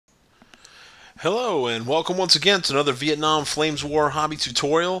Hello and welcome once again to another Vietnam Flames War hobby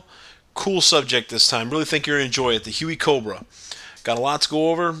tutorial. Cool subject this time. Really think you're going to enjoy it. The Huey Cobra. Got a lot to go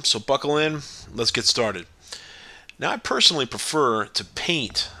over, so buckle in. Let's get started. Now I personally prefer to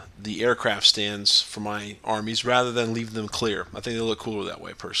paint the aircraft stands for my armies rather than leave them clear. I think they look cooler that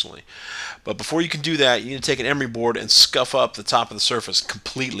way personally. But before you can do that, you need to take an emery board and scuff up the top of the surface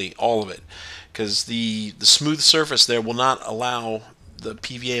completely, all of it. Because the smooth surface there will not allow the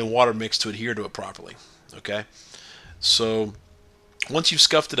PVA and water mix to adhere to it properly. Okay, so once you've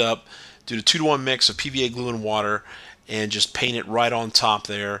scuffed it up, do the 2-to-1 mix of PVA glue and water, and just paint it right on top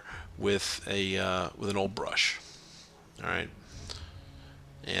there with an old brush. All right,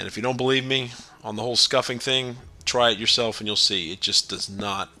 and if you don't believe me on the whole scuffing thing, try it yourself and you'll see it just does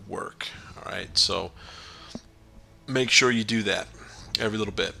not work. All right, so make sure you do that every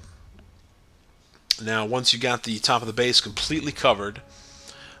little bit. Now once you got the top of the base completely covered,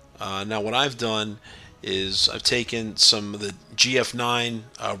 now what I've done is I've taken some of the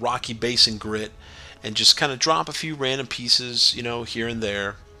GF9 Rocky base and grit and just kind of drop a few random pieces, you know, here and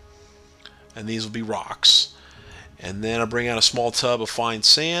there, and these will be rocks. And then I bring out a small tub of fine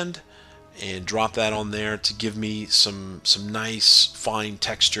sand and drop that on there to give me some nice fine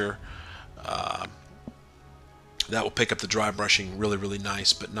texture. That will pick up the dry brushing really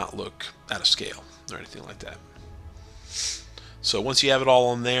nice, but not look out of scale or anything like that. So once you have it all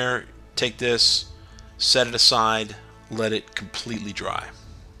on there, take this, set it aside, let it completely dry.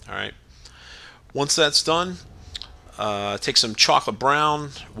 All right. Once that's done, take some chocolate brown,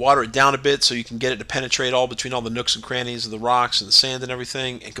 water it down a bit so you can get it to penetrate all between all the nooks and crannies of the rocks and the sand and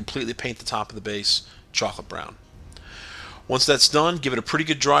everything, and completely paint the top of the base chocolate brown. Once that's done, give it a pretty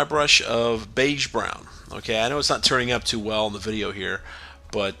good dry brush of beige brown. Okay, I know it's not turning up too well in the video here,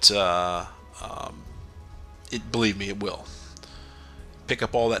 but believe me, it will. Pick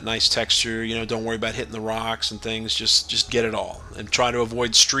up all that nice texture, you know, don't worry about hitting the rocks and things, just get it all. And try to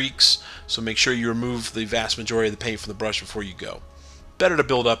avoid streaks, so make sure you remove the vast majority of the paint from the brush before you go. Better to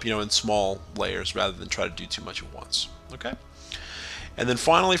build up, you know, in small layers rather than try to do too much at once. Okay? And then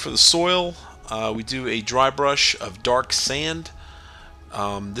finally for the soil, we do a dry brush of dark sand.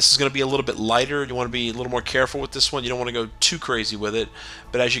 This is going to be a little bit lighter. You want to be a little more careful with this one. You don't want to go too crazy with it.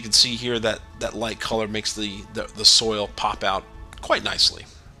 But as you can see here, that light color makes the soil pop out quite nicely.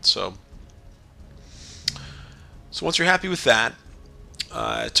 So once you're happy with that,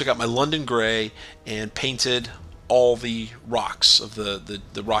 I took out my London Gray and painted all the rocks of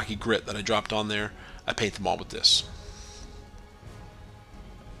the rocky grit that I dropped on there. I paint them all with this.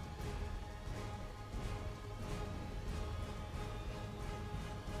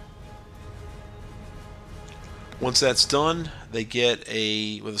 Once that's done, they get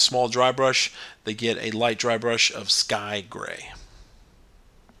with a small dry brush, they get a light dry brush of sky gray.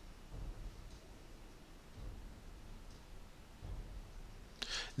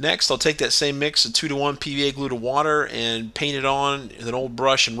 Next, I'll take that same mix of 2-to-1 PVA glue to water and paint it on with an old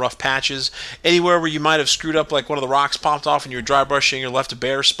brush in rough patches. Anywhere where you might have screwed up, like one of the rocks popped off and you're dry brushing or left a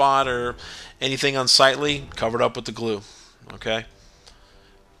bare spot or anything unsightly, cover it up with the glue. Okay?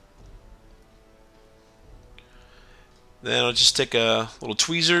 Then I'll just take little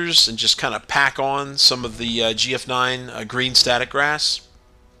tweezers and just kind of pack on some of the GF9 green static grass.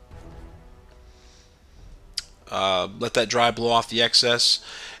 Let that dry, blow off the excess,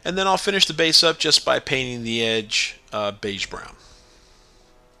 and then I'll finish the base up just by painting the edge beige brown.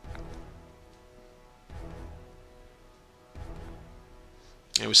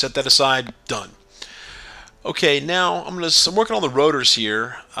 And we set that aside. Done. Okay, now I'm working on the rotors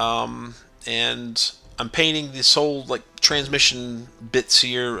here, and I'm painting this whole transmission bits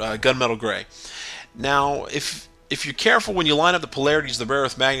here gunmetal gray. Now, if you're careful when you line up the polarities of the rare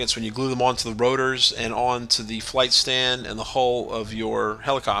earth magnets, when you glue them onto the rotors and onto the flight stand and the hull of your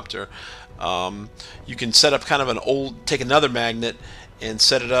helicopter, you can set up kind of take another magnet and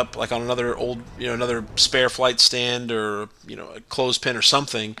set it up like on another another spare flight stand or a clothespin or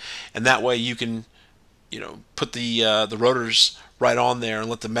something, and that way you can put the rotors right on there and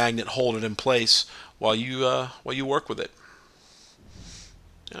let the magnet hold it in place while you work with it.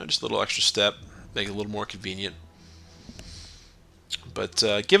 Just a little extra step, make it a little more convenient. But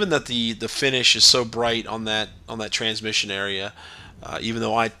given that the finish is so bright on that transmission area, even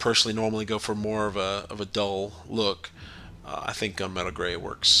though I personally normally go for more of a dull look, I think gunmetal gray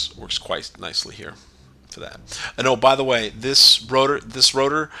works quite nicely here for that. And oh, by the way, this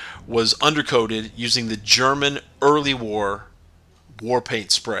rotor was undercoated using the German early war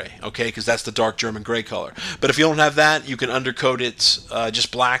paint spray, okay, because that's the dark German gray color. But if you don't have that, you can undercoat it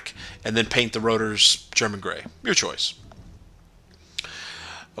just black and then paint the rotors German gray. Your choice.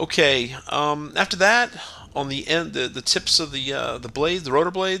 Okay, after that, on the end, the tips of the blades, the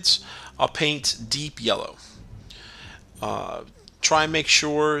rotor blades, I'll paint deep yellow. Try and make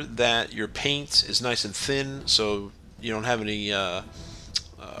sure that your paint is nice and thin, so you don't have any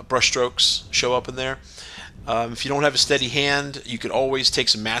brush strokes show up in there. If you don't have a steady hand, you could always take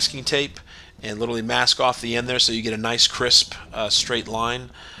some masking tape and literally mask off the end there, so you get a nice crisp straight line.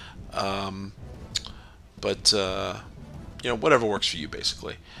 But whatever works for you,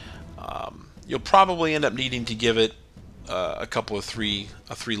 basically. You'll probably end up needing to give it a couple of three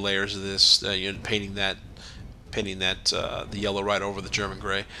layers of this, painting that the yellow right over the German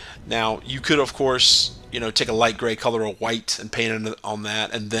gray. Now you could, of course, take a light gray color or white and paint it on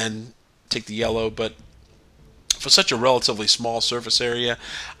that, and then take the yellow. But for such a relatively small surface area,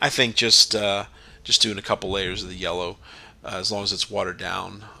 I think just doing a couple layers of the yellow, as long as it's watered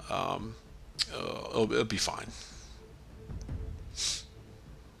down, it'll be fine.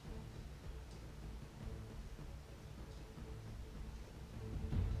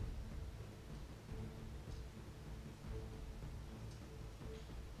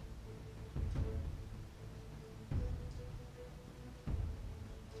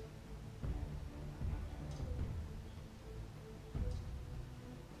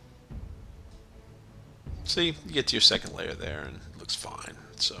 See, you get to your second layer there and it looks fine,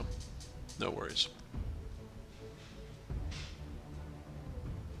 so no worries.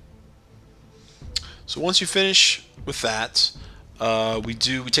 So once you finish with that, we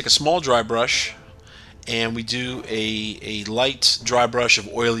take a small dry brush and we do a light dry brush of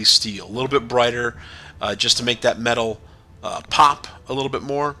oily steel, a little bit brighter, just to make that metal pop a little bit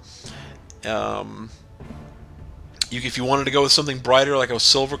more. If you wanted to go with something brighter, like a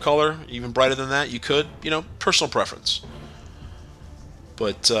silver color, even brighter than that, you could. Personal preference.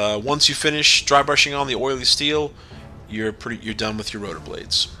 But once you finish dry brushing on the oily steel, you're done with your rotor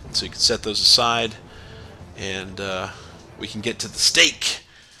blades. So you can set those aside, and we can get to the stake,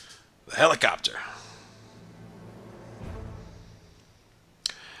 the helicopter.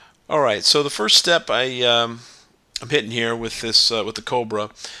 All right. So the first step I'm hitting here with this with the Cobra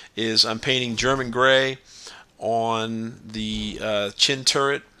is I'm painting German gray on the chin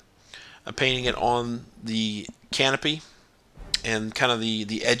turret. I'm painting it on the canopy and kind of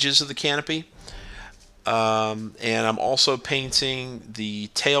the edges of the canopy. And I'm also painting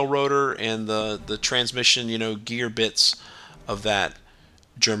the tail rotor and the transmission, gear bits of that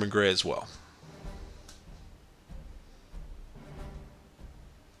German gray as well.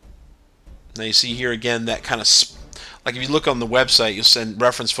 Now you see here again that kind of, like if you look on the website, you'll send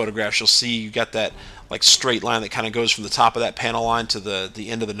reference photographs, you'll see you got that like straight line that kind of goes from the top of that panel line to the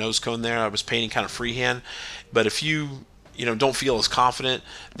end of the nose cone there. I was painting kind of freehand, but if you don't feel as confident,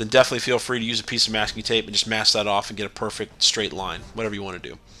 then definitely feel free to use a piece of masking tape and just mask that off and get a perfect straight line, whatever you want to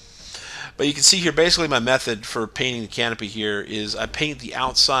do. But you can see here basically my method for painting the canopy here is I paint the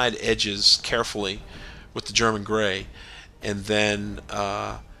outside edges carefully with the German gray, and then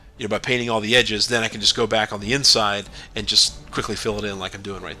by painting all the edges, then I can just go back on the inside and just quickly fill it in like I'm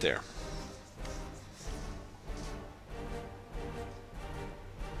doing right there.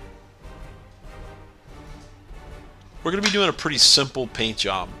 We're going to be doing a pretty simple paint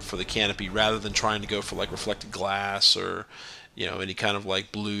job for the canopy rather than trying to go for like reflected glass or any kind of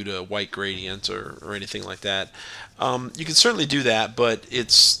like blue to white gradient or anything like that. You can certainly do that, but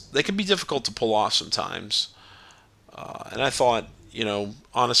they can be difficult to pull off sometimes. And I thought,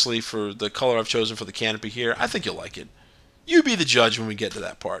 honestly, for the color I've chosen for the canopy here, I think you'll like it. You be the judge when we get to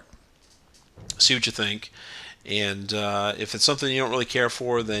that part. See what you think. And if it's something you don't really care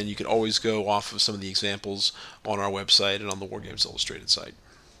for, then you can always go off of some of the examples on our website and on the War Games Illustrated site.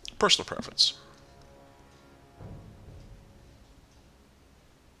 Personal preference.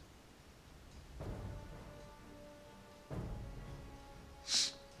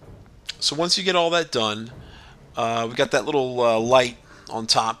 So once you get all that done, we got that little light on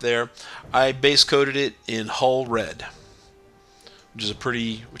top there. I base coated it in Hull Red, which is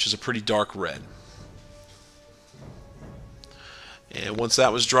a pretty dark red. And once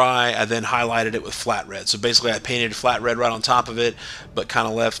that was dry, I then highlighted it with flat red. So basically I painted flat red right on top of it, but kind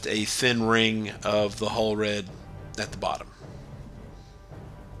of left a thin ring of the Hull Red at the bottom.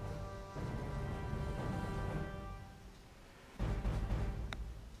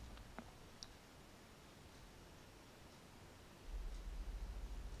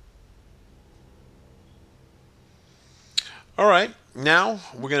 All right, now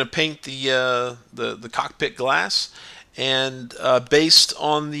we're going to paint the cockpit glass. And based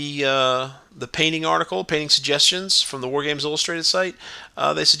on the painting article, painting suggestions from the War Games Illustrated site,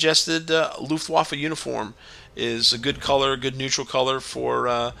 they suggested Luftwaffe uniform is a good color, good neutral color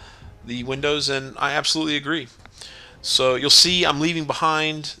for the windows, and I absolutely agree. So you'll see I'm leaving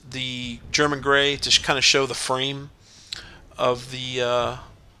behind the German gray to kind of show the frame of the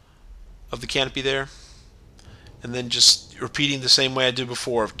canopy there, and then just repeating the same way I did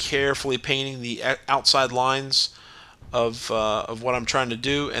before of carefully painting the outside lines of what I'm trying to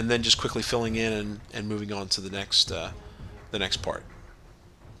do, and then just quickly filling in and moving on to the next part.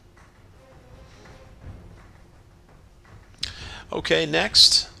 Okay,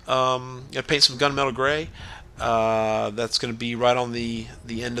 next, gonna paint some gunmetal gray. That's going to be right on the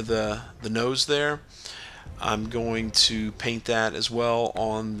end of the nose there. I'm going to paint that as well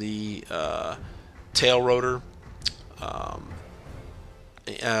on the tail rotor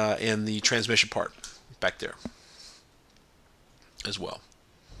and the transmission part back there as well,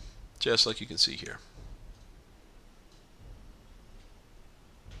 just like you can see here.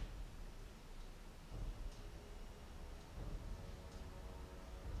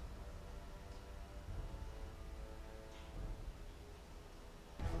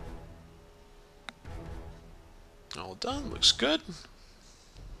 All done, looks good.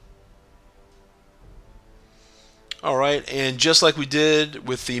 Alright, and just like we did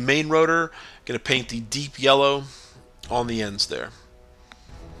with the main rotor, going to paint the deep yellow on the ends there.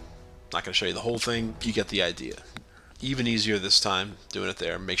 Not going to show you the whole thing, you get the idea. Even easier this time doing it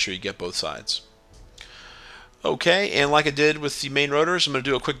there. Make sure you get both sides. Okay, and like I did with the main rotors, I'm going to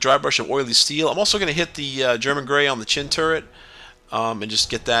do a quick dry brush of oily steel. I'm also going to hit the German gray on the chin turret and just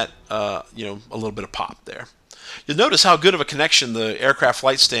get that you know, a little bit of pop there. You'll notice how good of a connection the aircraft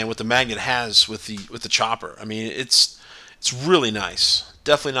flight stand with the magnet has with the chopper. I mean, it's really nice.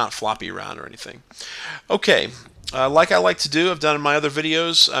 Definitely not floppy around or anything. Okay, like I like to do, I've done in my other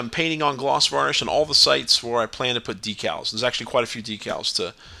videos, I'm painting on gloss varnish on all the sites where I plan to put decals. There's actually quite a few decals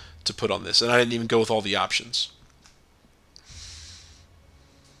to put on this, and I didn't even go with all the options.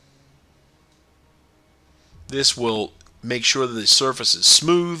 This will make sure that the surface is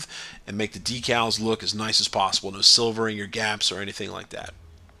smooth and make the decals look as nice as possible. No silvering or gaps or anything like that.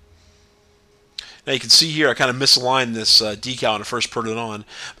 Now you can see here I kind of misaligned this decal when I first put it on,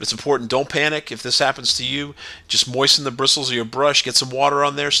 but it's important, don't panic if this happens to you. Just moisten the bristles of your brush, get some water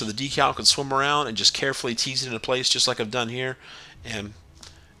on there so the decal can swim around, and just carefully tease it into place just like I've done here, and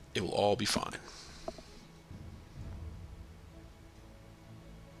it will all be fine.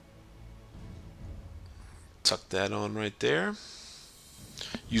 Tuck that on right there.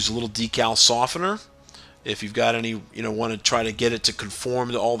 Use a little decal softener if you've got any, you know, want to try to get it to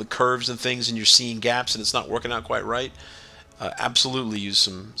conform to all the curves and things and you're seeing gaps and it's not working out quite right. Absolutely use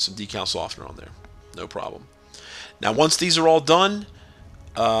some decal softener on there, no problem. Now once these are all done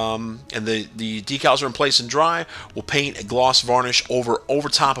and the decals are in place and dry, we'll paint a gloss varnish over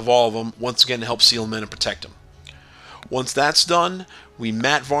top of all of them, once again to help seal them in and protect them. Once that's done, we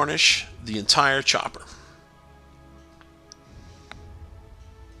matte varnish the entire chopper.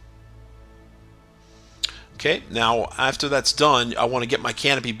 Okay, now after that's done, I want to get my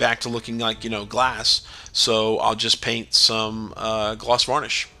canopy back to looking like, you know, glass, so I'll just paint some gloss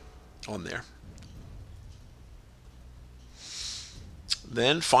varnish on there.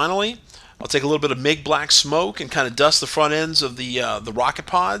 Then finally, I'll take a little bit of MIG black smoke and kind of dust the front ends of the rocket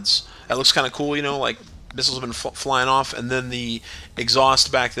pods. That looks kind of cool, you know, like missiles have been flying off. And then the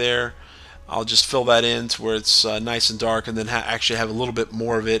exhaust back there, I'll just fill that in to where it's nice and dark, and then actually have a little bit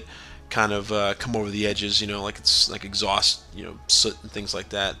more of it kind of come over the edges, you know, like it's like exhaust, you know, soot and things like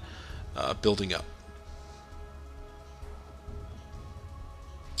that building up.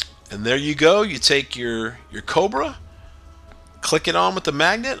 And there you go. You take your Cobra, click it on with the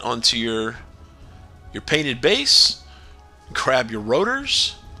magnet onto your painted base, grab your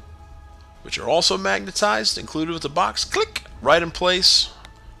rotors, which are also magnetized, included with the box, click, right in place.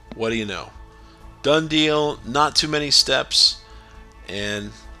 What do you know? Done deal, not too many steps,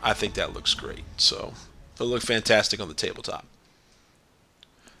 and I think that looks great. So it'll look fantastic on the tabletop.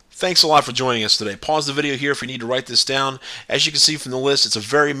 Thanks a lot for joining us today. Pause the video here if you need to write this down. As you can see from the list, it's a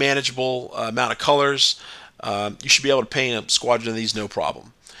very manageable amount of colors. You should be able to paint a squadron of these no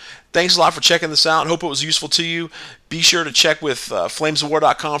problem. Thanks a lot for checking this out. Hope it was useful to you. Be sure to check with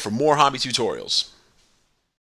flamesofwar.com for more hobby tutorials.